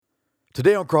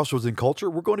Today on Crossroads in Culture,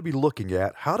 we're going to be looking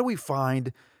at how do we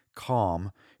find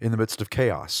calm in the midst of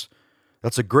chaos?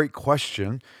 That's a great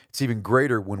question. It's even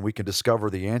greater when we can discover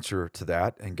the answer to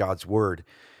that in God's Word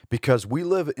because we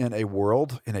live in a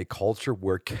world, in a culture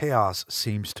where chaos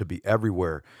seems to be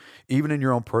everywhere. Even in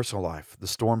your own personal life, the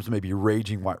storms may be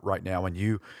raging right now and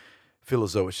you feel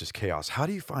as though it's just chaos. How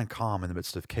do you find calm in the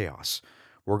midst of chaos?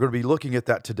 We're going to be looking at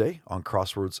that today on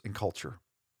Crossroads in Culture.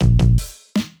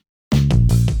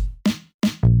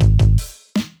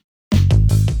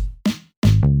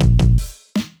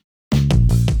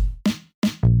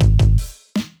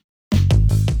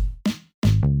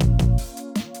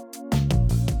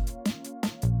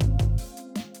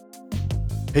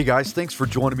 Hey guys, thanks for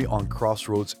joining me on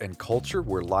Crossroads and Culture,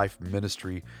 where life,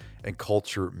 ministry, and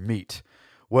culture meet.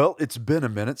 Well, it's been a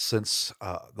minute since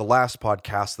the last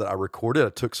podcast that I recorded. I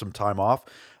took some time off,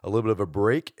 a little bit of a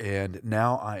break, and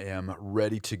now I am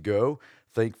ready to go.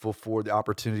 Thankful for the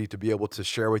opportunity to be able to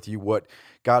share with you what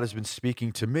God has been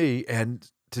speaking to me. And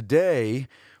today,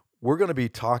 we're going to be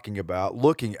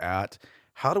looking at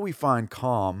how do we find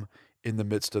calm in the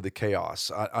midst of the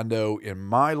chaos. I know in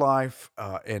my life,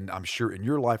 and I'm sure in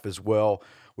your life as well,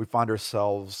 we find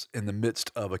ourselves in the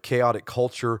midst of a chaotic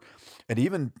culture and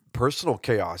even personal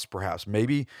chaos, perhaps.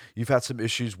 Maybe you've had some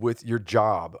issues with your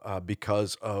job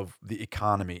because of the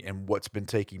economy and what's been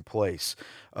taking place.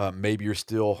 Maybe you're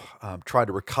still trying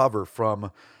to recover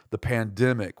from the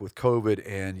pandemic with COVID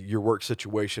and your work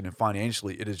situation, and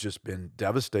financially, it has just been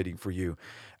devastating for you.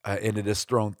 And it has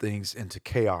thrown things into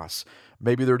chaos.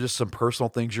 Maybe there are just some personal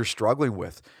things you're struggling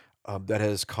with that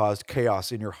has caused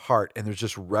chaos in your heart, and there's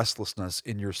just restlessness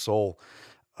in your soul.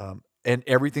 And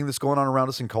everything that's going on around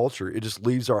us in culture, it just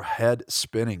leaves our head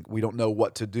spinning. We don't know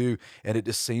what to do, and it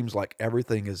just seems like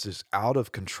everything is just out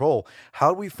of control.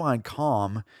 How do we find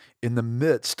calm in the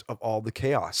midst of all the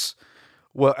chaos?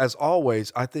 Well, as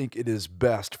always, I think it is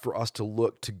best for us to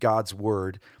look to God's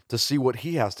word to see what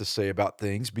he has to say about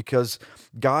things because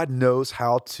God knows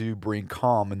how to bring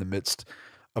calm in the midst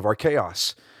of our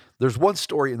chaos. There's one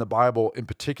story in the Bible in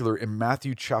particular in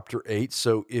Matthew chapter 8.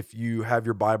 So if you have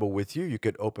your Bible with you, you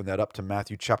could open that up to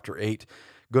Matthew chapter 8.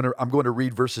 I'm going to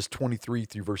read verses 23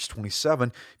 through verse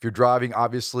 27. If you're driving,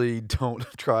 obviously don't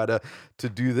try to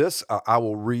do this. I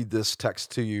will read this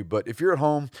text to you. But if you're at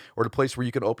home or at a place where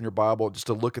you can open your Bible just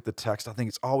to look at the text, I think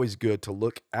it's always good to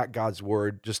look at God's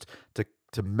word, just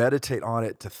to meditate on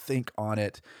it, to think on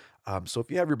it. So if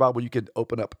you have your Bible, you can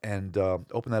open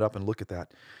that up and look at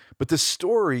that. But this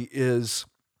story is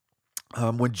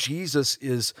when Jesus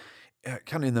is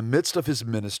kind of in the midst of his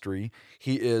ministry.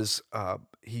 He's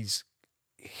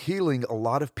healing a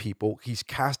lot of people. He's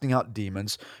casting out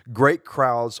demons. Great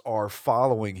crowds are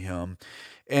following him,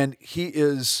 and he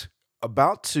is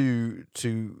about to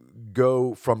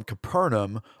go from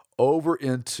Capernaum over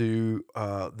into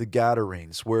the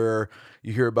Gadarenes, where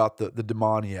you hear about the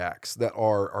demoniacs that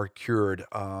are cured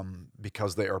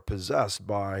because they are possessed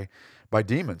by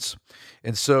demons,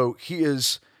 and so he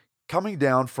is coming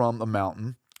down from a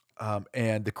mountain.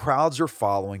 And the crowds are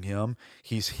following him.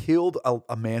 He's healed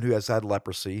a man who has had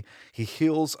leprosy. He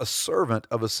heals a servant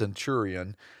of a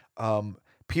centurion. Um,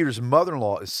 Peter's mother in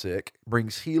law is sick,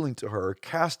 brings healing to her,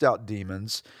 cast out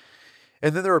demons.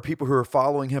 And then there are people who are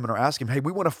following him and are asking him, hey,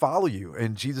 we want to follow you.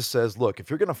 And Jesus says, look,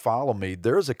 if you're going to follow me,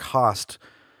 there is a cost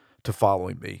to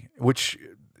following me, which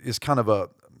is kind of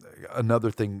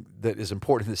another thing that is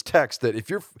important in this text, that if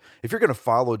you're going to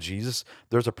follow Jesus,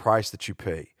 there's a price that you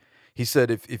pay. He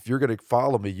said, if you're going to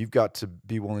follow me, you've got to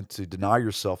be willing to deny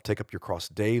yourself, take up your cross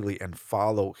daily, and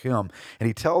follow him. And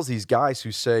he tells these guys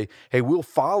who say, hey, we'll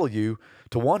follow you.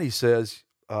 To one, he says,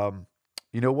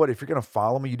 you know what? If you're going to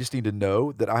follow me, you just need to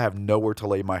know that I have nowhere to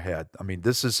lay my head. I mean,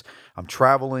 I'm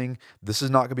traveling. This is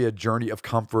not going to be a journey of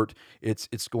comfort. It's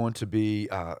going to be,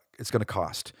 it's going to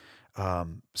cost.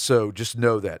 So just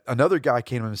know that. Another guy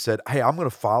came to him and said, hey, I'm going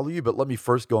to follow you, but let me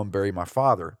first go and bury my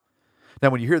father. Now,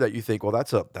 when you hear that, you think, well,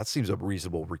 that seems a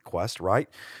reasonable request, right?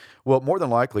 Well, more than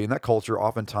likely, in that culture,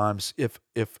 oftentimes, if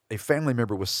a family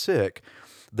member was sick,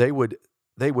 they would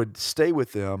they would stay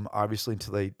with them, obviously,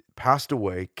 until they passed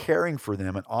away, caring for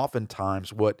them. And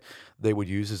oftentimes, what they would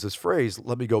use is this phrase,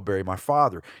 "Let me go bury my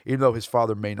father." Even though his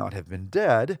father may not have been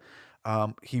dead,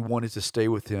 he wanted to stay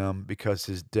with him because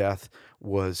his death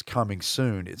was coming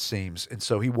soon, it seems. And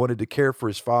so he wanted to care for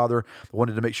his father,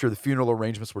 wanted to make sure the funeral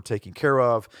arrangements were taken care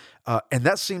of. And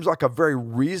that seems like a very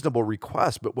reasonable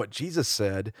request. But what Jesus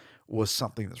said was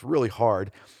something that's really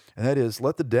hard, and that is,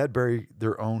 let the dead bury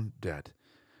their own dead.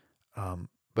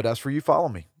 But as for you, follow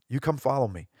me. You come follow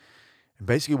me. And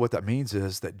basically, what that means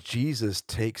is that Jesus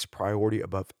takes priority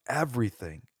above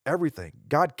everything, everything.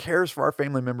 God cares for our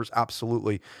family members,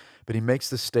 absolutely. But he makes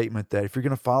this statement that if you're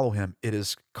going to follow him, it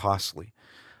is costly.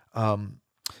 Um,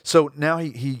 so now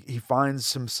he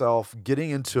finds himself getting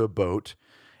into a boat,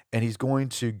 and he's going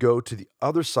to go to the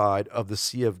other side of the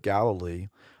Sea of Galilee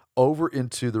over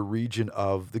into the region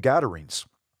of the Gadarenes,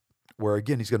 where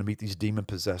again he's going to meet these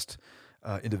demon-possessed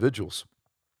individuals.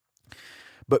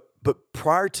 But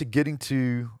prior to getting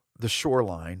to the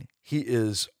shoreline, he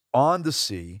is on the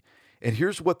sea. And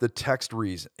here's what the text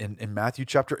reads in Matthew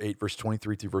chapter 8, verse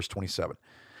 23 through verse 27.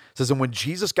 It says, "And when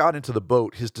Jesus got into the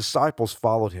boat, his disciples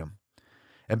followed him.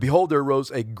 And behold, there arose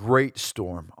a great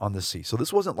storm on the sea." So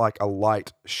this wasn't like a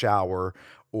light shower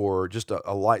or just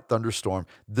a light thunderstorm.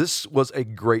 This was a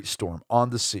great storm on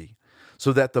the sea,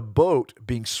 so that the boat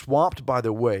being swamped by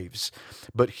the waves,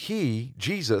 but he,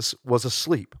 Jesus, was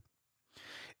asleep.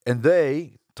 And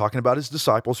they, talking about his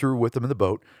disciples who were with him in the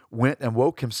boat, went and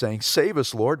woke him, saying, "Save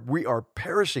us, Lord, we are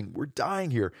perishing, we're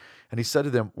dying here." And he said to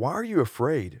them, "Why are you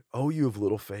afraid, O you of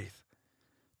little faith?"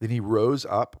 Then he rose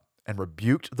up and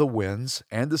rebuked the winds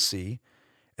and the sea,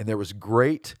 and there was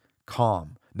great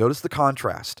calm. Notice the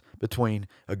contrast between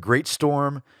a great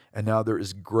storm and now there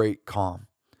is great calm.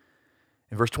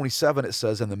 In verse 27, it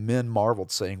says, "And the men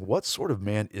marveled, saying, What sort of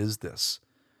man is this,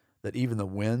 that even the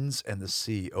winds and the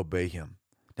sea obey him?"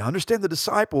 Now understand, the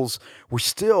disciples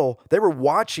they were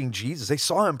watching Jesus. They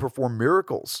saw him perform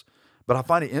miracles. But I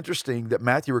find it interesting that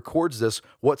Matthew records this.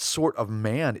 What sort of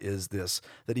man is this,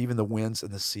 that even the winds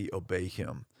and the sea obey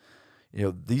him? You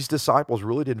know, these disciples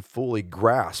really didn't fully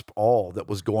grasp all that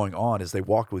was going on as they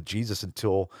walked with Jesus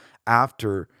until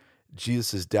after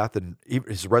Jesus' death and even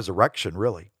his resurrection,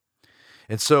 really.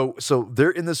 And so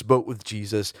they're in this boat with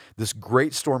Jesus. This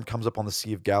great storm comes up on the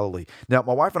Sea of Galilee. Now,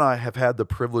 my wife and I have had the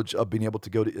privilege of being able to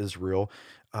go to Israel,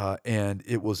 and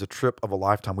it was a trip of a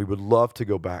lifetime. We would love to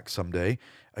go back someday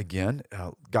again,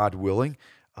 God willing,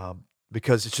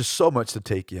 because it's just so much to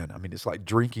take in. I mean, it's like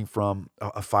drinking from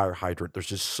a fire hydrant. There's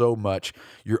just so much.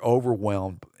 You're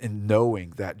overwhelmed in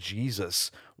knowing that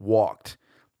Jesus walked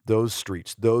those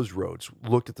streets, those roads,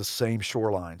 looked at the same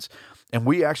shorelines. And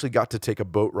we actually got to take a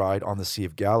boat ride on the Sea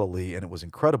of Galilee, and it was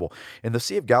incredible. And the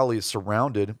Sea of Galilee is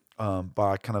surrounded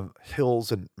by kind of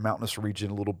hills and mountainous region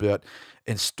a little bit,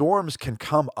 and storms can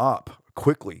come up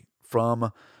quickly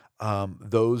from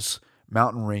those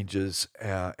mountain ranges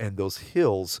and those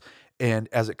hills. And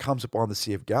as it comes up on the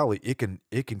Sea of Galilee, it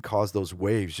can cause those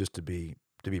waves just to be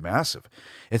massive.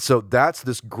 And so that's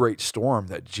this great storm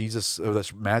that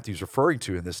that Matthew's referring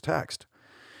to in this text.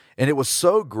 And it was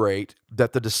so great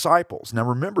that the disciples, now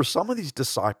remember, some of these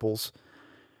disciples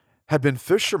had been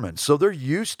fishermen, so they're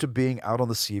used to being out on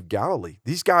the Sea of Galilee.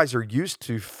 These guys are used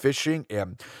to fishing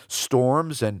and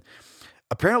storms, and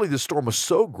apparently the storm was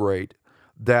so great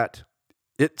that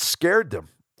it scared them.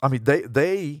 I mean,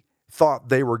 they thought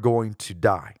they were going to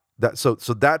die. So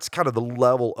that's kind of the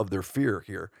level of their fear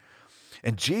here.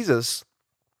 And Jesus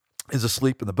is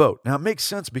asleep in the boat. Now, it makes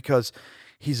sense because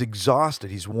he's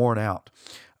exhausted. He's worn out.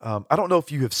 I don't know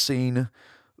if you have seen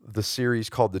the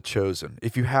series called The Chosen.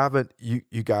 If you haven't, you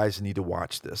guys need to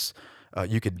watch this.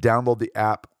 You can download the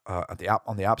app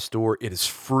on the App Store. It is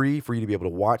free for you to be able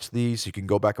to watch these. You can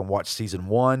go back and watch season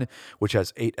 1, which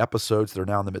has 8 episodes. They're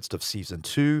now in the midst of season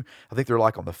 2. I think they're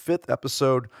like on the 5th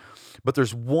episode. But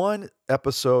there's one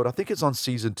episode, I think it's on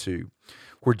season 2,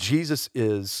 where Jesus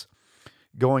is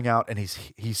going out and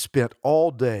he's spent all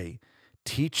day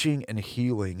teaching and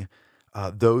healing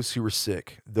those who were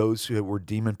sick, those who were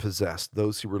demon-possessed,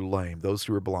 those who were lame, those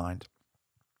who were blind.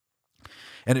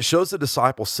 And it shows the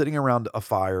disciples sitting around a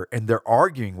fire, and they're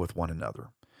arguing with one another.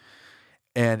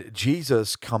 And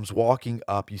Jesus comes walking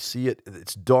up. You see it,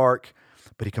 it's dark,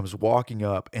 but he comes walking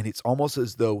up, and it's almost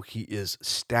as though he is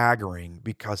staggering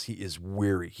because he is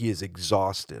weary. He is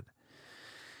exhausted.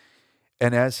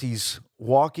 And as he's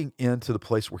walking into the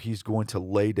place where he's going to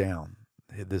lay down,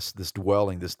 this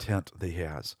dwelling, this tent that he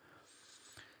has,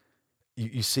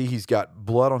 you see he's got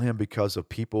blood on him because of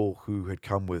people who had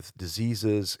come with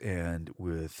diseases and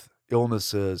with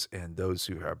illnesses, and those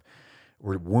who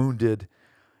were wounded,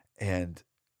 and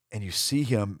you see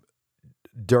him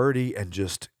dirty and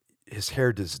just his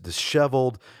hair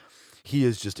disheveled. He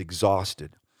is just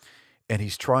exhausted, and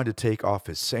he's trying to take off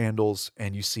his sandals,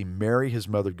 and you see Mary, his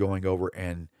mother, going over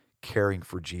and caring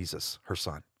for Jesus, her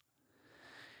son.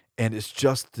 And it's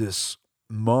just this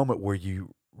moment where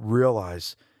you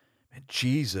realize, man,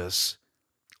 Jesus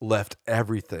left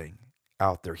everything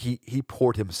out there. He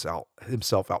poured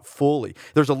himself out fully.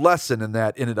 There's a lesson in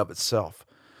that in and of itself.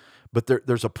 But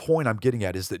there's a point I'm getting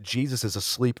at, is that Jesus is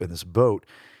asleep in this boat.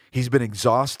 He's been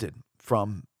exhausted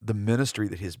from the ministry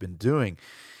that he's been doing.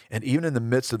 And even in the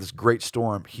midst of this great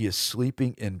storm, he is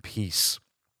sleeping in peace.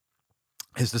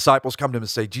 His disciples come to him and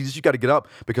say, Jesus, you got to get up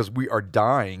because we are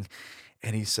dying.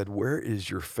 And he said, where is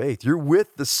your faith? You're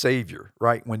with the Savior,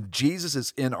 right? When Jesus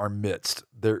is in our midst,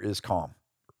 there is calm.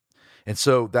 And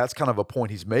so that's kind of a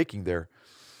point he's making there.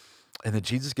 And then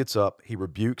Jesus gets up, he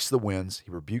rebukes the winds,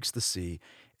 he rebukes the sea,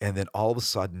 and then all of a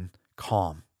sudden,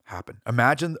 calm happened.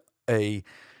 Imagine an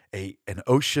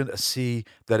ocean, a sea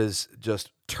that is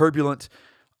just turbulent,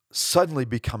 suddenly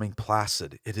becoming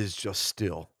placid. It is just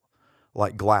still,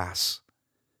 like glass.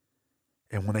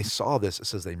 And when they saw this, it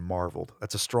says they marveled.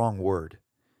 That's a strong word,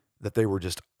 that they were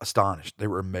just astonished. They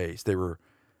were amazed. They were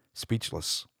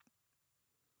speechless.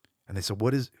 And they said,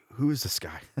 who is this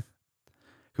guy?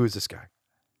 Who is this guy?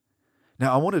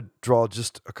 Now, I want to draw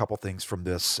just a couple things from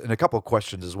this and a couple of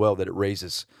questions as well that it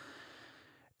raises.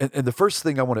 And the first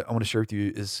thing I want to share with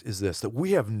you is this, that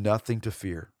we have nothing to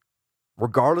fear.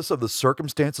 Regardless of the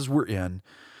circumstances we're in,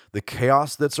 the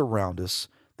chaos that's around us,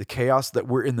 the chaos that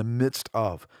we're in the midst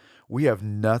of, we have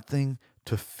nothing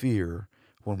to fear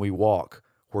when we walk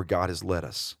where God has led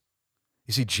us.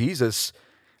 You see, Jesus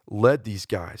led these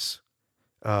guys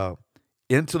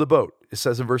into the boat. It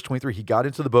says in verse 23, he got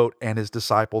into the boat and his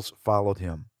disciples followed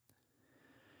him.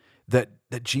 That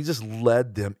Jesus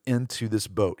led them into this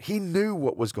boat. He knew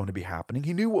what was going to be happening.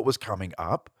 He knew what was coming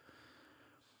up.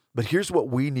 But here's what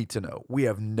we need to know. We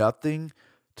have nothing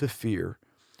to fear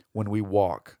when we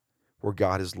walk where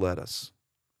God has led us.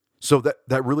 So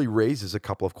that really raises a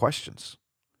couple of questions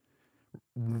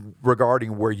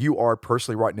regarding where you are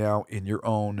personally right now in your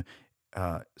own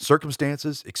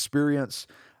circumstances, experience,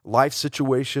 life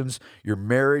situations, your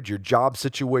marriage, your job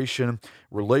situation,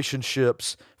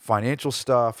 relationships, financial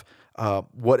stuff,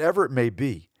 whatever it may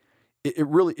be. It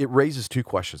raises two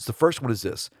questions. The first one is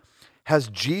this: has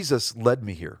Jesus led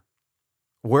me here?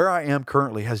 Where I am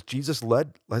currently, has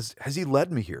he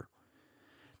led me here?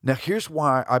 Now, here's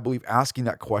why I believe asking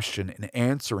that question and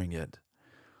answering it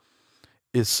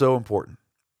is so important.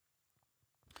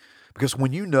 Because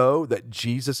when you know that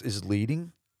Jesus is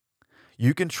leading,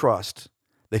 you can trust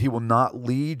that he will not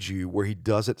lead you where he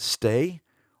doesn't stay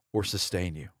or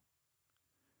sustain you.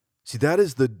 See, that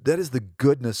is the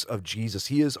goodness of Jesus.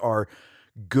 He is our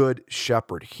good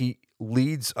shepherd. He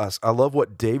leads us. I love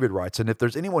what David writes. And if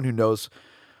there's anyone who knows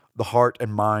the heart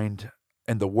and mind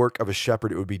and the work of a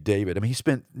shepherd, it would be David. I mean, he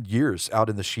spent years out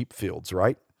in the sheep fields,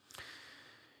 right?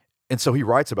 And so he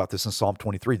writes about this in Psalm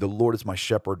 23. The Lord is my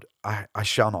shepherd. I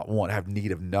shall not want. I have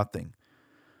need of nothing.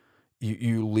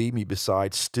 You lead me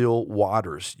beside still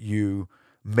waters. You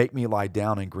make me lie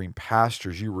down in green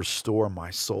pastures. You restore my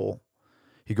soul.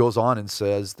 He goes on and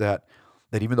says that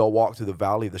even though I walk through the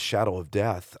valley of the shadow of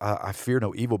death, I fear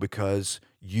no evil because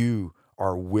you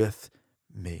are with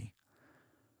me.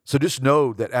 So just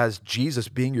know that as Jesus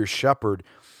being your shepherd,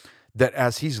 that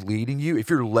as he's leading you, if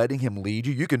you're letting him lead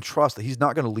you, you can trust that he's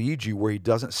not going to lead you where he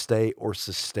doesn't stay or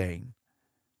sustain.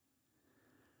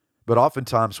 But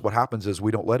oftentimes what happens is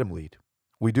we don't let him lead.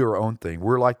 We do our own thing.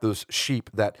 We're like those sheep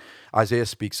that Isaiah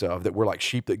speaks of, that we're like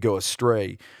sheep that go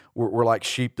astray. We're like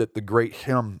sheep that the great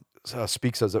hymn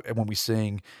speaks of when we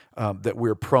sing, that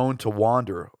we're prone to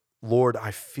wander. Lord, I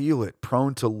feel it,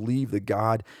 prone to leave the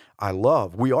God I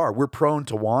love. We're prone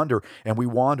to wander, and we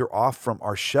wander off from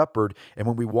our shepherd. And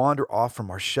when we wander off from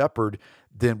our shepherd,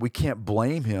 then we can't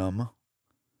blame him.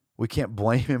 We can't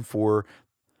blame him for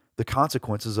the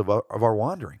consequences of our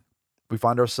wandering. We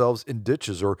find ourselves in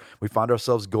ditches, or we find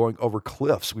ourselves going over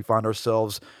cliffs. We find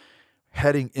ourselves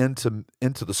heading into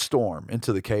the storm,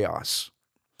 into the chaos.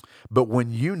 But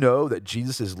when you know that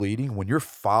Jesus is leading, when you're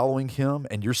following him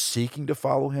and you're seeking to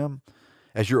follow him,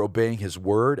 as you're obeying his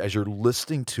word, as you're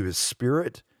listening to his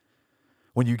spirit,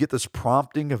 when you get this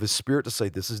prompting of his spirit to say,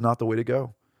 this is not the way to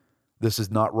go. This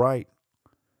is not right.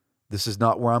 This is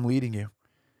not where I'm leading you.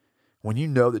 When you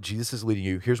know that Jesus is leading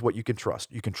you, here's what you can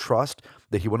trust. You can trust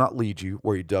that he will not lead you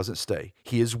where he doesn't stay.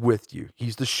 He is with you.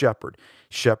 He's the shepherd.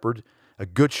 A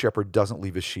good shepherd doesn't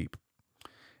leave his sheep.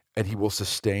 And he will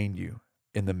sustain you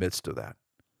in the midst of that.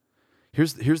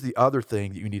 Here's the other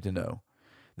thing that you need to know,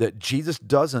 that Jesus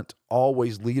doesn't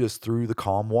always lead us through the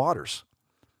calm waters,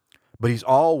 but he's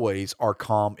always our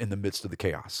calm in the midst of the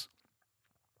chaos.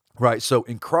 Right? So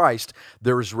in Christ,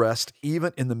 there is rest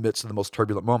even in the midst of the most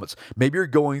turbulent moments. Maybe you're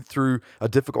going through a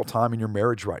difficult time in your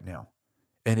marriage right now,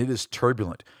 and it is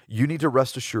turbulent. You need to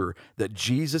rest assured that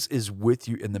Jesus is with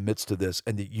you in the midst of this,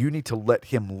 and that you need to let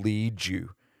him lead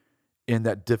you in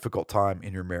that difficult time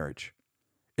in your marriage.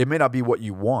 It may not be what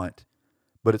you want,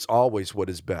 but it's always what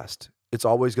is best. It's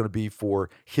always going to be for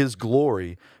his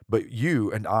glory, but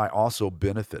you and I also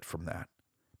benefit from that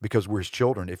because we're his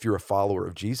children if you're a follower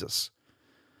of Jesus.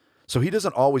 So he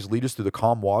doesn't always lead us through the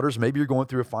calm waters. Maybe you're going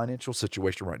through a financial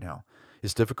situation right now.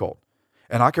 It's difficult.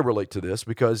 And I can relate to this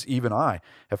because even I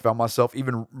have found myself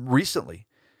even recently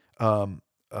um,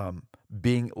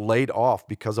 being laid off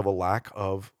because of a lack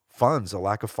of funds, a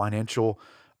lack of financial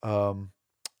um,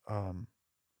 um,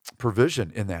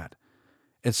 provision in that.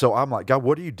 And so I'm like, God,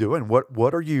 what are you doing?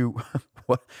 What are you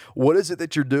what is it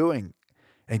that you're doing?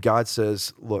 And God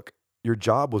says, look, your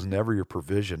job was never your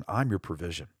provision. I'm your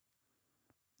provision.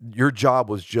 Your job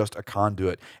was just a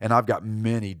conduit, and I've got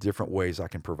many different ways I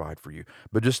can provide for you.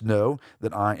 But just know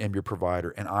that I am your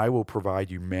provider, and I will provide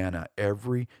you manna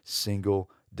every single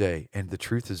day. And the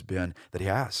truth has been that He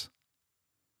has.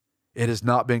 It has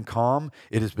not been calm.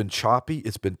 It has been choppy.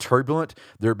 It's been turbulent.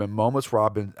 There have been moments where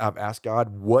I've asked God,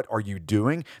 "What are you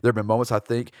doing?" There have been moments I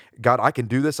think, "God, I can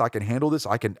do this. I can handle this.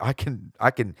 I can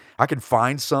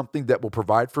find something that will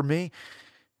provide for me."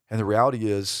 And the reality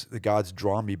is that God's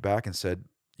drawn me back and said,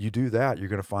 "You do that, you're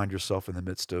going to find yourself in the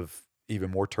midst of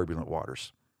even more turbulent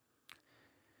waters."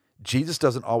 Jesus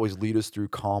doesn't always lead us through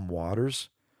calm waters,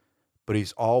 but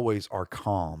He's always our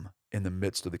calm in the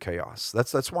midst of the chaos.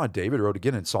 That's why David wrote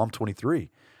again in Psalm 23,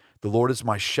 "The Lord is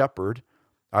my shepherd,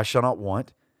 I shall not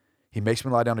want. He makes me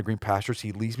lie down in green pastures.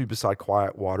 He leads me beside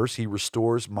quiet waters. He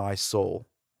restores my soul."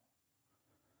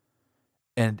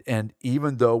 And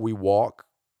even though we walk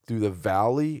through the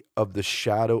valley of the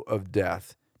shadow of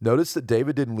death, notice that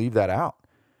David didn't leave that out.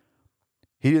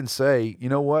 He didn't say, you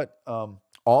know what,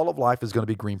 all of life is going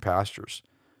to be green pastures.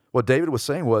 What David was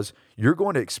saying was, you're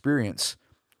going to experience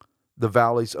the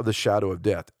valleys of the shadow of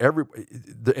death. And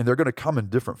they're going to come in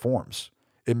different forms.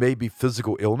 It may be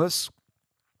physical illness.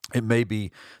 It may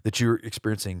be that you're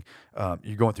experiencing,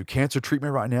 you're going through cancer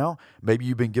treatment right now. Maybe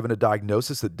you've been given a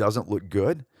diagnosis that doesn't look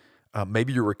good.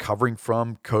 Maybe you're recovering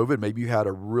from COVID. Maybe you had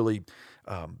a really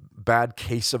bad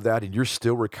case of that and you're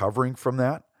still recovering from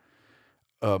that.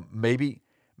 Maybe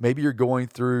you're going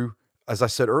through, as I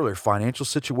said earlier, financial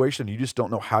situation. You just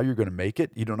don't know how you're going to make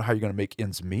it. You don't know how you're going to make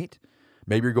ends meet.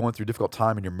 Maybe you're going through a difficult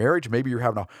time in your marriage. Maybe you're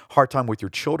having a hard time with your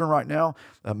children right now.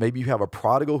 Maybe you have a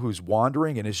prodigal who's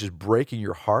wandering and it's just breaking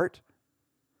your heart.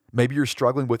 Maybe you're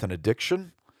struggling with an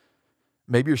addiction.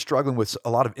 Maybe you're struggling with a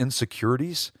lot of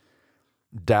insecurities,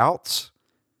 doubts.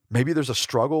 Maybe there's a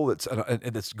struggle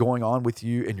that's going on with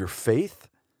you in your faith.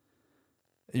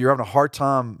 You're having a hard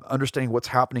time understanding what's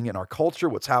happening in our culture,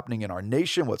 what's happening in our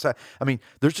nation.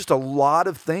 There's just a lot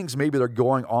of things maybe that are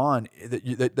going on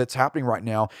that's happening right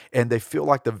now, and they feel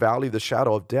like the valley of the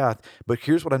shadow of death. But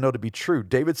here's what I know to be true.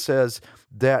 David says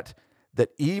that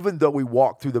even though we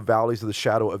walk through the valleys of the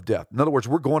shadow of death, in other words,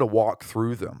 we're going to walk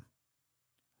through them,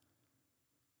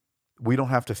 we don't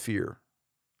have to fear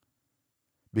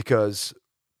because,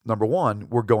 number one,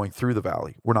 we're going through the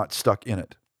valley. We're not stuck in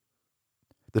it.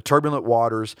 The turbulent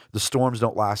waters, the storms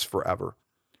don't last forever.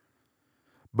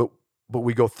 But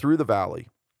we go through the valley.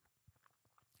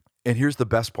 And here's the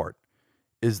best part,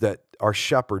 is that our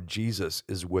shepherd, Jesus,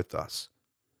 is with us.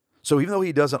 So even though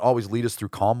He doesn't always lead us through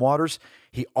calm waters,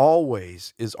 He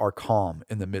always is our calm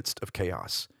in the midst of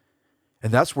chaos.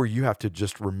 And that's where you have to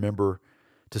just remember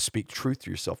to speak truth to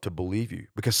yourself, to believe you.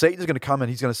 Because Satan's going to come and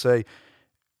he's going to say,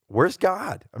 where's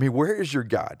God? Where is your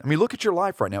God? Look at your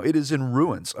life right now. It is in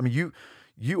ruins.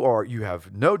 You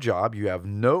have no job, you have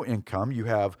no income,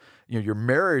 your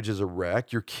marriage is a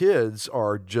wreck, your kids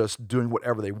are just doing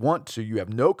whatever they want to, you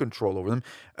have no control over them.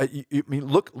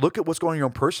 Look at what's going on in your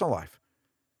own personal life.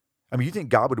 You think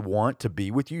God would want to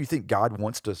be with you? You think God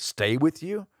wants to stay with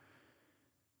you?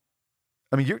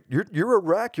 You're a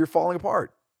wreck, you're falling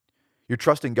apart. You're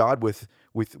trusting God with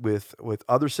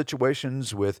other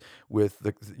situations, with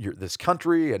this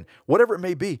country and whatever it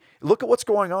may be. Look at what's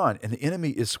going on. And the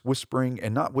enemy is whispering,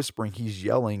 and not whispering, he's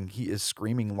yelling, he is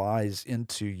screaming lies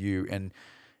into you. And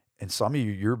some of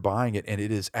you, you're buying it, and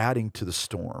it is adding to the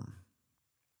storm.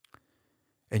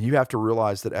 And you have to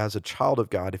realize that as a child of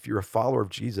God, if you're a follower of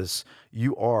Jesus,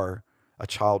 you are a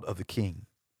child of the King.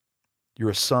 You're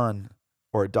a son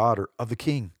or a daughter of the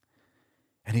King,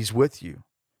 and He's with you.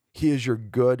 He is your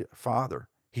good Father.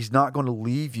 He's not going to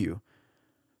leave you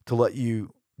to let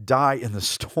you die in the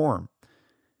storm.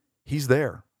 He's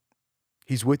there.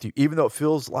 He's with you. Even though it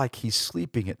feels like He's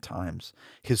sleeping at times,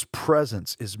 His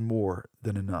presence is more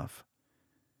than enough.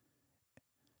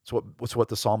 It's what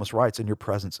the psalmist writes, in your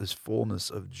presence is fullness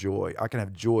of joy. I can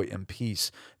have joy and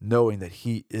peace knowing that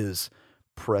He is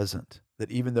present.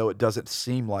 That even though it doesn't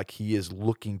seem like He is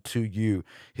looking to you,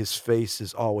 His face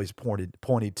is always pointed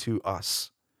to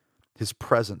us. His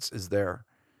presence is there.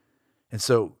 And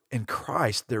so in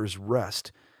Christ, there is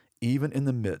rest, even in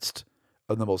the midst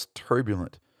of the most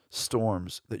turbulent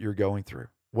storms that you're going through,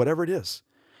 whatever it is.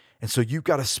 And so you've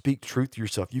got to speak truth to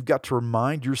yourself. You've got to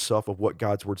remind yourself of what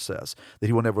God's word says, that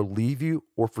he will never leave you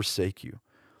or forsake you,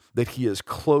 that he is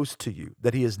close to you,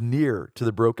 that he is near to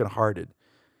the brokenhearted.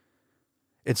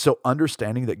 And so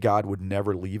understanding that God would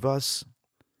never leave us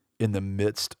in the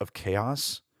midst of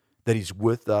chaos, that he's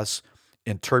with us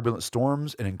in turbulent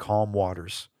storms and in calm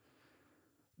waters,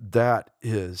 that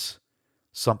is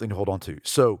something to hold on to.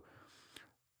 So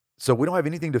we don't have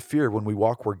anything to fear when we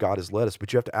walk where God has led us,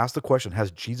 but you have to ask the question,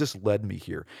 has Jesus led me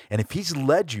here? And if he's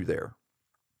led you there,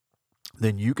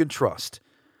 then you can trust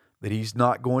that he's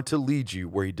not going to lead you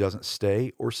where he doesn't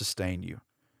stay or sustain you.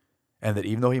 And that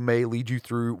even though he may lead you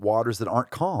through waters that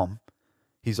aren't calm,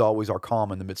 he's always our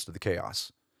calm in the midst of the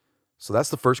chaos. So that's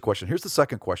the first question. Here's the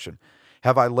second question.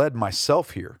 Have I led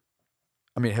myself here?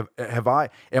 I mean,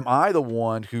 am I the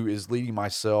one who is leading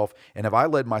myself, and have I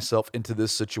led myself into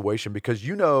this situation? Because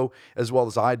you know as well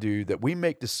as I do that we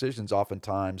make decisions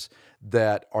oftentimes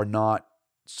that are not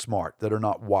smart, that are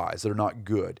not wise, that are not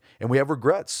good, and we have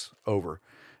regrets over.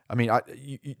 I mean,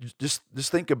 you just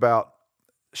think about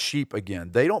sheep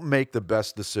again. They don't make the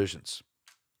best decisions,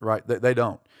 right? They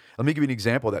don't. Let me give you an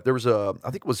example of that. There was I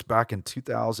think it was back in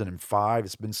 2005.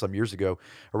 It's been some years ago.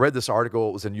 I read this article.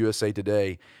 It was in USA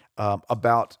Today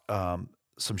about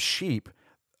some sheep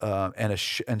and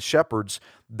shepherds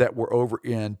that were over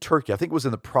in Turkey. I think it was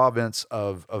in the province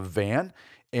of Van.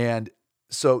 And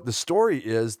so the story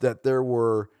is that there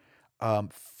were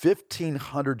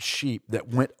 1,500 sheep that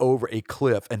went over a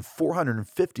cliff, and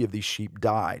 450 of these sheep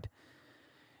died.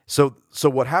 So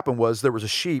what happened was there was a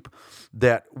sheep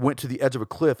that went to the edge of a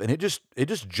cliff, and it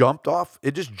just jumped off.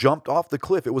 It just jumped off the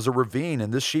cliff. It was a ravine,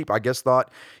 and this sheep, I guess, thought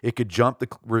it could jump the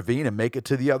ravine and make it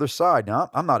to the other side. Now,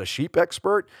 I'm not a sheep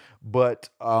expert, but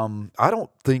I don't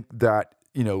think that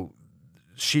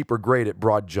sheep are great at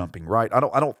broad jumping, right? I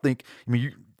don't think. I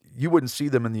mean, you wouldn't see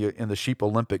them in the sheep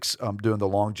Olympics doing the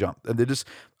long jump, and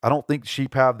I don't think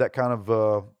sheep have that kind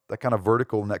of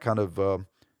vertical and that kind of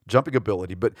jumping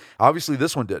ability, but obviously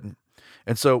this one didn't.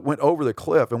 And so it went over the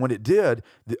cliff, and when it did,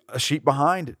 a sheep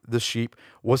behind the sheep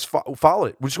followed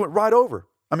it, which went right over.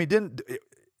 I mean,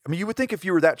 you would think if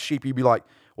you were that sheep, you'd be like,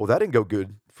 well, that didn't go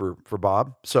good for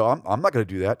Bob, so I'm not going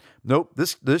to do that. Nope,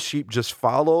 this sheep just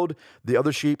followed the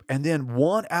other sheep, and then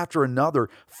one after another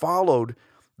followed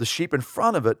the sheep in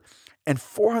front of it, and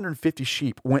 450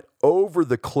 sheep went over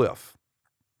the cliff.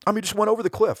 I mean, just went over the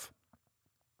cliff.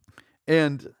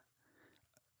 And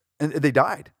they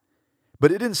died.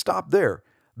 But it didn't stop there.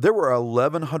 There were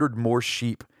 1,100 more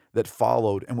sheep that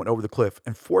followed and went over the cliff.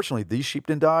 And fortunately, these sheep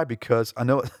didn't die, because I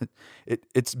know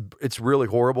it's really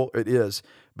horrible. It is.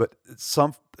 But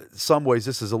some ways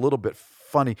this is a little bit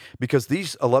funny, because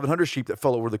these 1,100 sheep that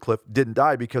fell over the cliff didn't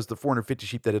die because the 450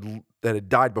 sheep that had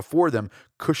died before them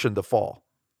cushioned the fall.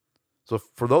 So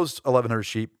for those 1,100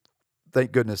 sheep,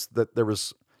 thank goodness that there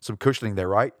was some cushioning there,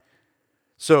 right?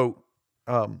 So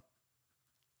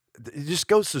it just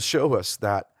goes to show us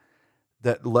that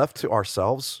left to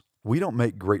ourselves, we don't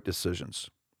make great decisions.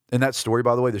 In that story,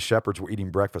 by the way, the shepherds were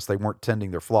eating breakfast. They weren't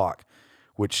tending their flock,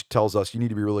 which tells us you need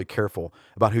to be really careful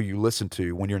about who you listen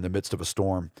to when you're in the midst of a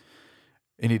storm.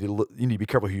 You need to be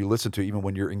careful who you listen to even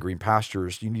when you're in green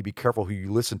pastures. You need to be careful who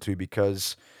you listen to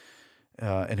because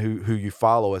and who you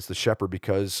follow as the shepherd,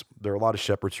 because there are a lot of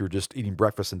shepherds who are just eating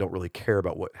breakfast and don't really care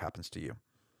about what happens to you.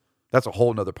 That's a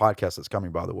whole nother podcast that's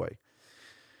coming, by the way.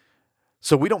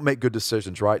 So we don't make good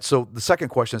decisions, right? So the second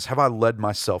question is, have I led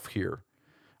myself here?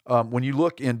 When you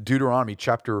look in Deuteronomy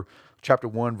chapter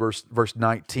 1, verse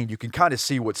 19, you can kind of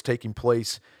see what's taking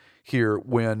place here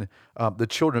when the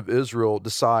children of Israel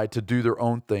decide to do their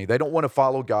own thing. They don't want to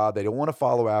follow God. They don't want to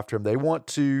follow after him. They want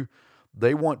to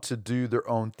do their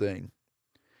own thing.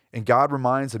 And God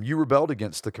reminds them, you rebelled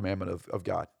against the commandment of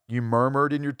God. You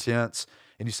murmured in your tents,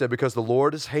 and you said, because the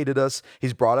Lord has hated us,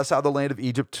 he's brought us out of the land of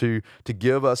Egypt to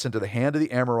give us into the hand of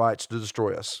the Amorites to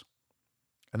destroy us.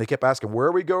 And they kept asking, where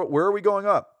are we going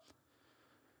up?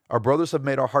 Our brothers have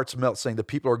made our hearts melt, saying, the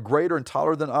people are greater and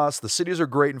taller than us. The cities are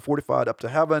great and fortified up to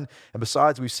heaven. And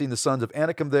besides, we've seen the sons of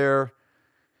Anakim there.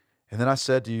 And then I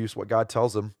said to you, is what God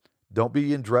tells them, don't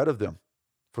be in dread of them,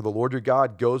 for the Lord your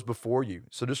God goes before you.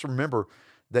 So just remember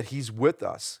that he's with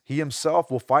us. He himself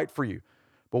will fight for you.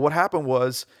 But what happened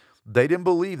was they didn't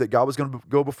believe that God was going to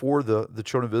go before the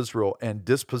children of Israel and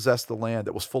dispossess the land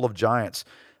that was full of giants.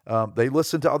 They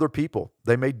listened to other people.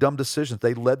 They made dumb decisions.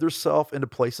 They led themselves into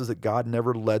places that God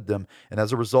never led them. And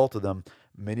as a result of them,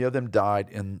 many of them died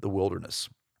in the wilderness.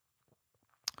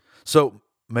 So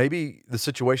maybe the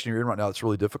situation you're in right now that's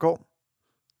really difficult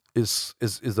is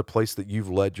the place that you've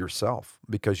led yourself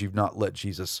because you've not let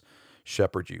Jesus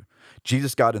shepherd you.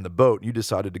 Jesus got in the boat, and you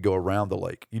decided to go around the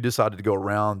lake. You decided to go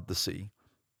around the sea,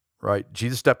 right?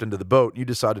 Jesus stepped into the boat, and you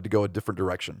decided to go a different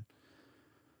direction.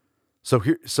 So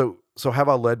have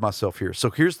I led myself here?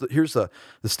 So here's the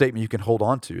statement you can hold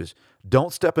on to is,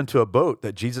 don't step into a boat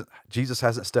that Jesus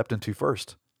hasn't stepped into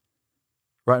first.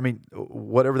 Right? I mean,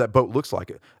 whatever that boat looks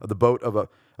like, the boat of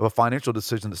a financial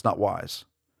decision that's not wise,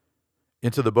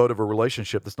 into the boat of a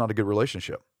relationship that's not a good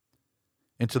relationship,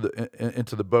 into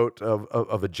the boat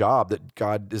of a job that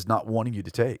God is not wanting you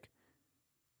to take.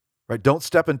 Right? Don't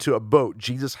step into a boat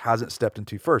Jesus hasn't stepped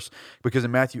into first, because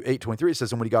in Matthew 8:23 it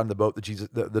says, and when he got in the boat,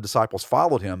 the disciples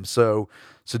followed him. So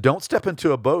don't step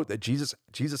into a boat that Jesus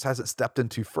hasn't stepped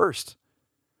into first.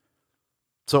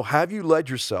 So have you led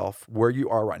yourself where you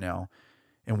are right now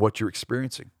and what you're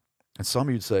experiencing? And some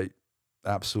of you'd say,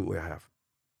 absolutely, I have.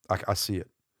 I see it.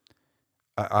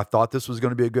 I thought this was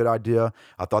going to be a good idea.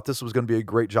 I thought this was going to be a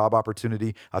great job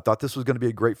opportunity. I thought this was going to be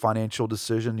a great financial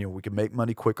decision. We can make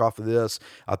money quick off of this.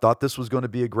 I thought this was going to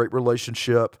be a great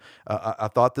relationship. I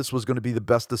thought this was going to be the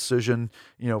best decision,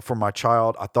 for my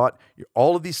child. I thought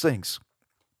all of these things.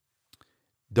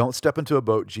 Don't step into a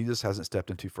boat Jesus hasn't stepped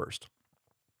into first.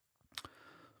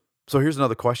 So here's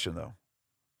another question, though.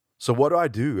 So what do I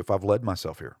do if I've led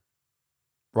myself here?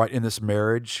 Right? In this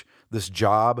marriage, this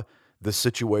job, this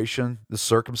situation, this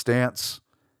circumstance.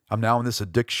 I'm now in this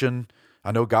addiction.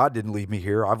 I know God didn't leave me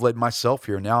here. I've led myself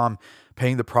here. Now I'm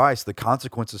paying the price, the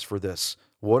consequences for this.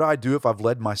 What do I do if I've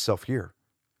led myself here?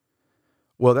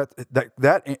 Well,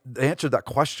 the answer to that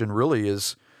question really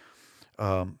is,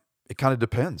 it kind of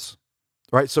depends,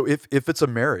 right? So if it's a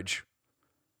marriage,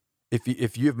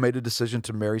 if you've made a decision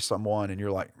to marry someone and you're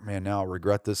like, man, now I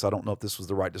regret this. I don't know if this was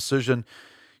the right decision.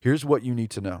 Here's what you need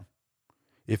to know.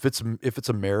 If it's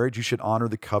a marriage, you should honor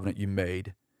the covenant you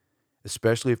made,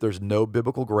 especially if there's no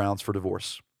biblical grounds for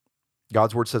divorce.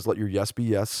 God's word says, let your yes be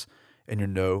yes and your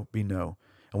no be no.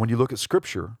 And when you look at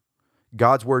Scripture,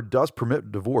 God's word does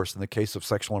permit divorce in the case of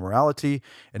sexual immorality,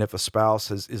 and if a spouse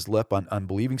is left by an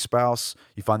unbelieving spouse.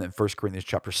 You find that in 1 Corinthians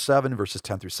chapter 7, verses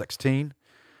 10 through 16.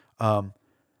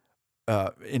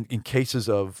 In cases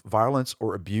of violence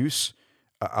or abuse,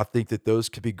 I think that those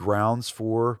could be grounds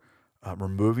for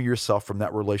removing yourself from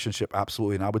that relationship,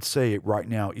 absolutely. And I would say right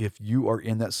now, if you are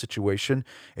in that situation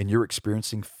and you're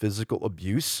experiencing physical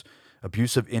abuse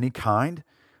of any kind,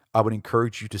 I would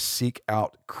encourage you to seek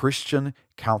out Christian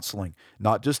counseling,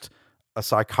 not just a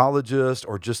psychologist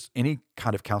or just any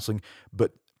kind of counseling,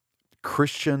 but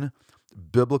Christian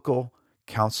biblical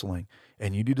counseling.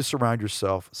 And you need to surround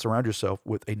yourself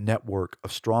with a network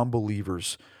of strong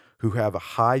believers who have a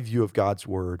high view of God's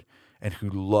word and who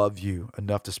love you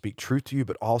enough to speak truth to you,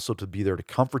 but also to be there to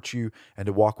comfort you and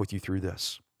to walk with you through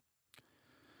this.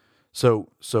 So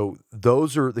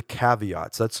those are the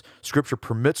caveats. That's Scripture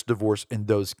permits divorce in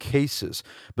those cases,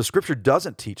 but Scripture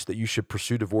doesn't teach that you should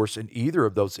pursue divorce in either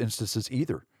of those instances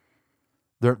either.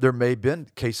 There may have been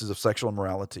cases of sexual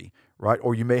immorality, right?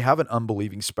 Or you may have an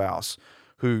unbelieving spouse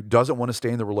who doesn't want to stay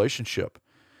in the relationship.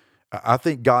 I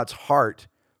think God's heart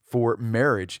for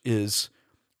marriage is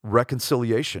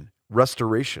reconciliation,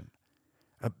 restoration,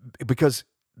 because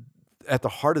at the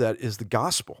heart of that is the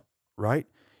gospel, right?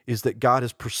 Is that God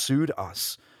has pursued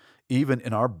us even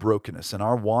in our brokenness and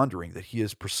our wandering, that he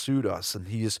has pursued us, and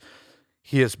he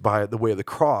has by the way of the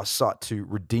cross sought to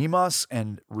redeem us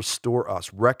and restore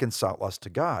us, reconcile us to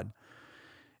God.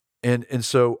 And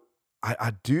so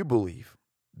I do believe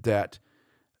that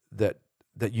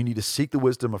you need to seek the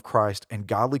wisdom of Christ and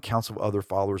godly counsel of other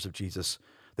followers of Jesus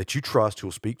that you trust, who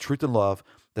will speak truth in love.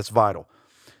 That's vital.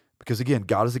 Because again,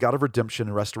 God is a God of redemption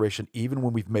and restoration, even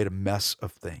when we've made a mess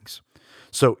of things.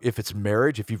 So if it's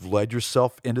marriage, if you've led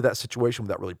yourself into that situation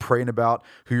without really praying about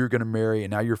who you're going to marry,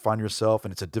 and now you're finding yourself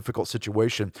and it's a difficult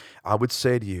situation, I would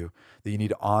say to you that you need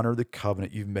to honor the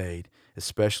covenant you've made,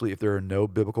 especially if there are no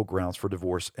biblical grounds for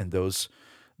divorce, and those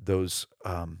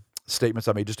statements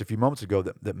I made just a few moments ago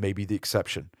that may be the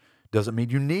exception. Doesn't mean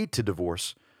you need to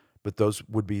divorce, but those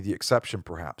would be the exception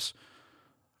perhaps.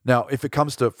 Now, if it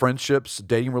comes to friendships,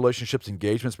 dating relationships,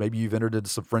 engagements, maybe you've entered into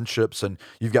some friendships and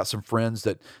you've got some friends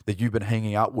that you've been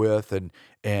hanging out with,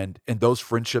 and those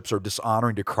friendships are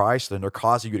dishonoring to Christ, and they're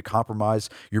causing you to compromise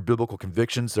your biblical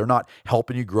convictions. They're not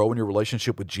helping you grow in your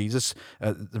relationship with Jesus.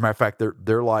 As a matter of fact,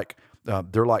 they're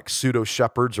like pseudo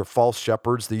shepherds or false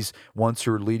shepherds, these ones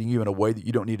who are leading you in a way that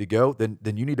you don't need to go. Then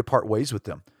you need to part ways with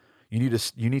them. You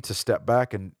need to step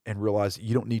back and realize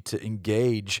you don't need to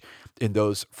engage in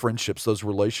those friendships, those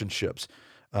relationships.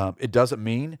 It doesn't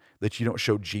mean that you don't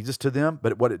show Jesus to them,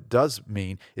 but what it does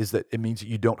mean is that it means that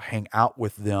you don't hang out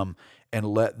with them and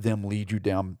let them lead you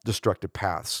down destructive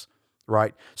paths,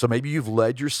 right? So maybe you've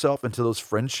led yourself into those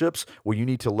friendships where you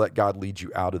need to let God lead you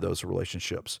out of those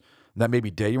relationships. And that may be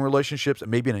dating relationships, it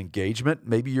may be an engagement.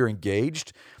 Maybe you're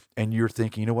engaged and you're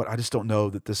thinking, you know what, I just don't know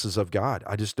that this is of God.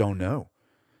 I just don't know.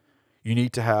 You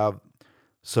need to have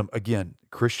some, again,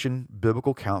 Christian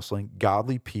biblical counseling,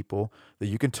 godly people that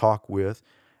you can talk with.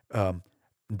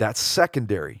 That's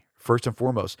secondary, first and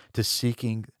foremost, to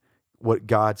seeking what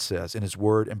God says in His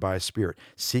Word and by His Spirit,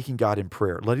 seeking God in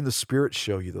prayer, letting the Spirit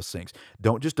show you those things.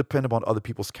 Don't just depend upon other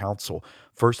people's counsel.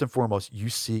 First and foremost, you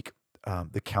seek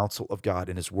the counsel of God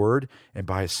in His Word and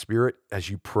by His Spirit as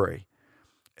you pray,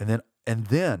 and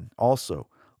then also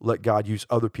let God use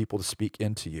other people to speak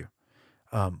into you.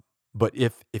 But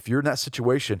if you're in that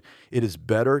situation, it is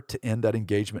better to end that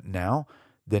engagement now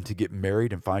than to get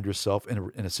married and find yourself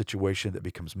in a situation that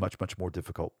becomes much, much more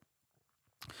difficult.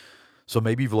 So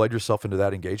maybe you've led yourself into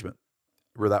that engagement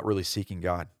without really seeking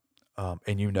God.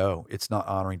 And you know it's not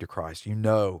honoring to Christ. You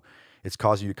know it's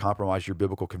causing you to compromise your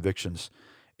biblical convictions.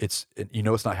 It's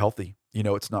not healthy. You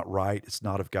know it's not right. It's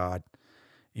not of God.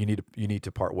 You need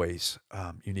to part ways.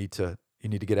 You need to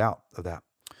get out of that.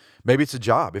 Maybe it's a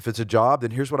job. If it's a job,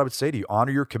 then here's what I would say to you: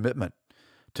 honor your commitment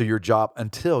to your job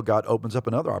until God opens up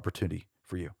another opportunity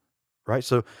for you. Right?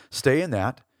 So stay in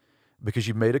that because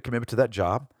you've made a commitment to that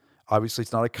job. Obviously,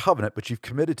 it's not a covenant, but you've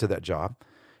committed to that job.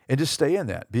 And just stay in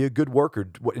that. Be a good worker.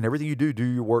 In everything you do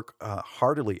your work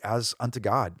heartily as unto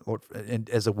God, Lord, and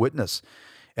as a witness.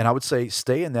 And I would say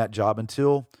stay in that job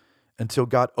until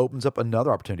God opens up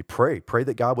another opportunity. Pray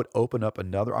that God would open up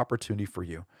another opportunity for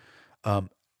you.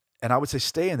 And I would say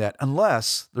stay in that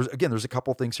unless, there's a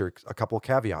couple of things here, a couple of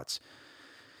caveats.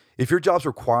 If your job's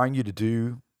requiring you to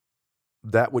do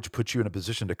that which puts you in a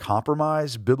position to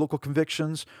compromise biblical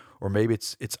convictions, or maybe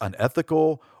it's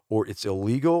unethical or it's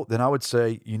illegal, then I would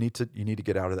say you need to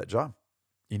get out of that job.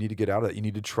 You need to get out of that. You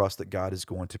need to trust that God is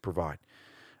going to provide.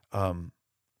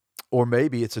 Or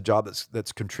maybe it's a job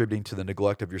that's contributing to the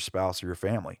neglect of your spouse or your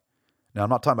family. Now, I'm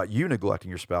not talking about you neglecting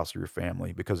your spouse or your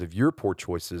family because of your poor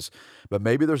choices, but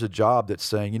maybe there's a job that's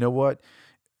saying, you know what,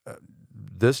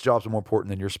 this job's more important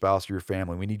than your spouse or your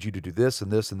family. We need you to do this and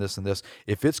this and this and this.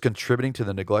 If it's contributing to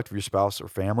the neglect of your spouse or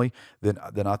family, then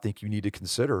I think you need to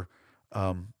consider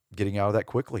getting out of that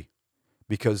quickly,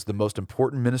 because the most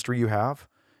important ministry you have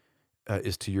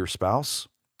is to your spouse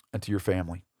and to your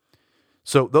family.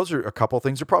 So those are a couple of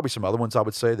things. There are probably some other ones I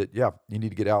would say that, yeah, you need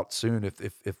to get out soon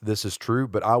if this is true.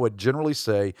 But I would generally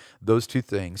say those two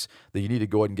things that you need to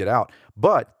go ahead and get out.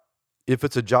 But if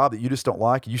it's a job that you just don't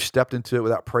like, you stepped into it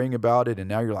without praying about it, and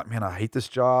now you're like, man, I hate this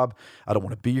job. I don't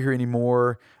want to be here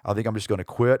anymore. I think I'm just going to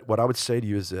quit. What I would say to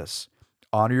you is this: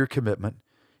 honor your commitment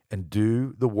and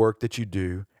do the work that you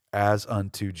do as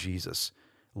unto Jesus.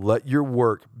 Let your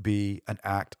work be an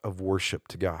act of worship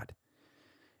to God.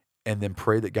 And then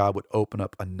pray that God would open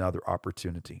up another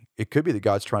opportunity. It could be that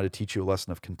God's trying to teach you a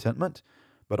lesson of contentment,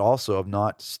 but also of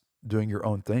not doing your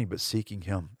own thing, but seeking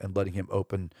Him and letting Him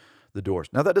open the doors.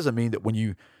 Now, that doesn't mean that when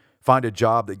you find a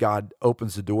job that God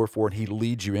opens the door for and He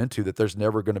leads you into, that there's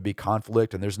never going to be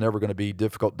conflict and there's never going to be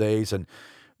difficult days and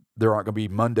there aren't going to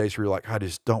be Mondays where you're like, I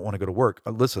just don't want to go to work.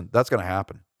 Listen, that's going to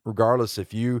happen. Regardless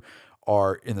if you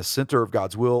are in the center of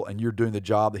God's will and you're doing the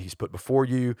job that He's put before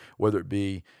you, whether it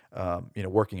be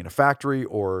working in a factory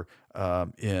or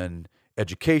in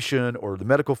education or the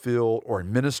medical field or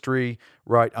in ministry,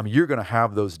 right? I mean, you're going to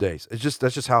have those days.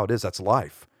 That's just how it is. That's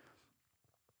life.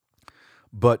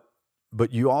 But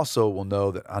you also will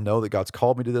know that I know that God's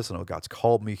called me to this. I know God's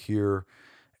called me here,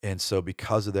 and so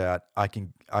because of that, I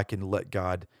can let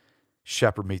God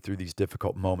shepherd me through these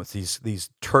difficult moments, these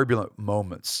turbulent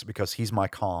moments, because He's my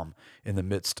calm in the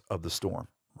midst of the storm,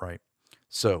 right?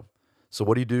 So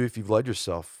what do you do if you've led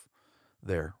yourself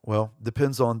there? Well,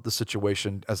 depends on the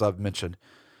situation, as I've mentioned.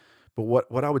 But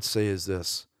what I would say is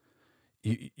this: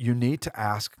 you need to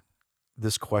ask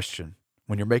this question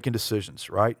when you're making decisions,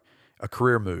 right? A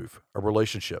career move, a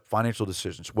relationship, financial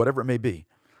decisions, whatever it may be.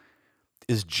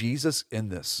 Is Jesus in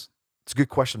this? It's a good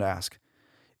question to ask.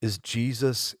 Is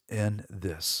Jesus in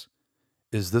this?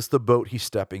 Is this the boat He's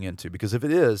stepping into? Because if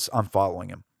it is, I'm following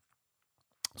Him.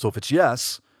 So if it's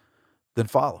yes, then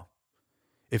follow.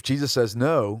 If Jesus says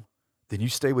no, then you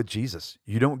stay with Jesus.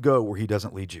 You don't go where He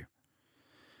doesn't lead you.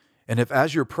 And if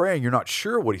as you're praying, you're not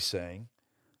sure what He's saying,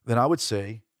 then I would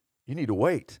say you need to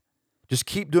wait. Just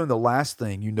keep doing the last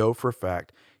thing you know for a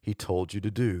fact He told you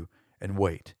to do and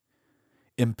wait.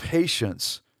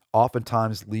 Impatience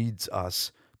oftentimes leads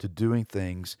us to doing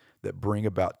things that bring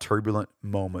about turbulent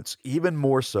moments, even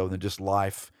more so than just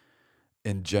life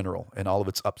in general and all of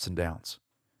its ups and downs.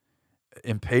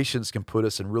 Impatience can put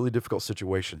us in really difficult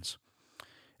situations.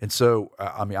 And so,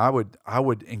 I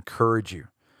would encourage you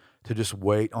to just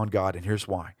wait on God. And here's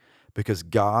why: because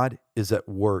God is at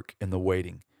work in the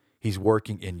waiting. He's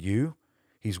working in you.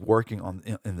 He's working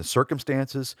in the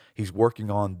circumstances. He's working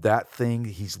on that thing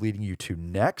He's leading you to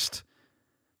next,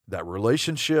 that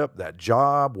relationship, that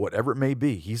job, whatever it may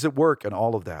be. He's at work in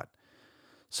all of that.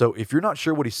 So if you're not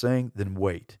sure what He's saying, then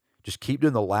wait. Just keep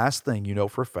doing the last thing you know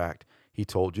for a fact He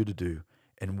told you to do,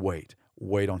 and wait.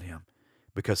 Wait on Him,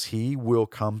 because He will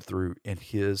come through in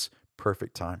His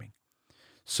perfect timing.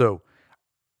 So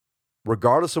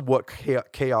regardless of what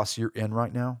chaos you're in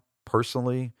right now,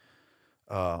 personally,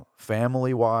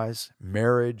 family wise,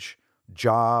 marriage,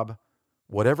 job,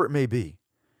 whatever it may be,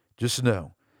 just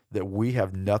know that we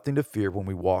have nothing to fear when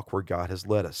we walk where God has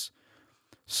led us.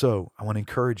 So I want to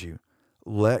encourage you,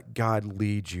 let God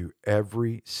lead you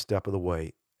every step of the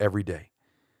way, every day.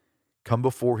 Come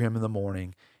before Him in the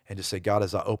morning and just say, God,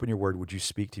 as I open your word, would you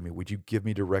speak to me? Would you give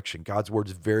me direction? God's word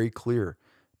is very clear.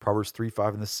 Proverbs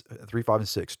 3:5 and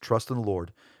 6. Trust in the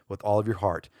Lord with all of your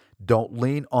heart. Don't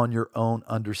lean on your own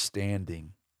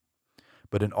understanding,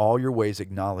 but in all your ways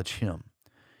acknowledge Him,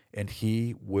 and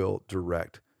He will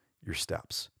direct your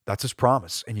steps. That's His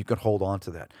promise, and you can hold on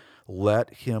to that.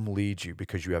 Let Him lead you,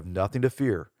 because you have nothing to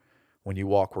fear when you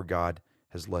walk where God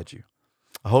has led you.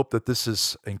 I hope that this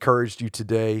has encouraged you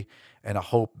today, and I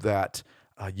hope that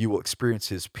you will experience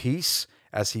His peace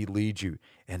as He leads you.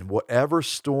 And whatever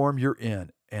storm you're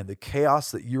in and the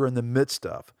chaos that you're in the midst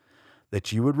of,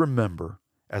 that you would remember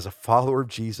as a follower of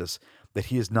Jesus that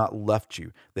He has not left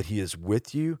you, that He is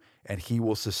with you, and He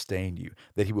will sustain you,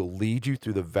 that He will lead you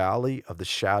through the valley of the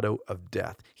shadow of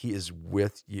death. He is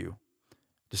with you.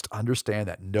 Just understand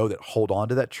that, know that, hold on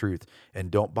to that truth, and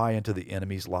don't buy into the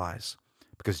enemy's lies,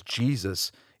 because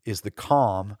Jesus is the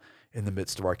calm in the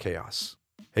midst of our chaos.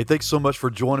 Hey, thanks so much for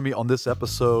joining me on this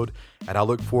episode, and I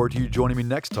look forward to you joining me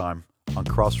next time on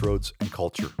Crossroads and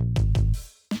Culture.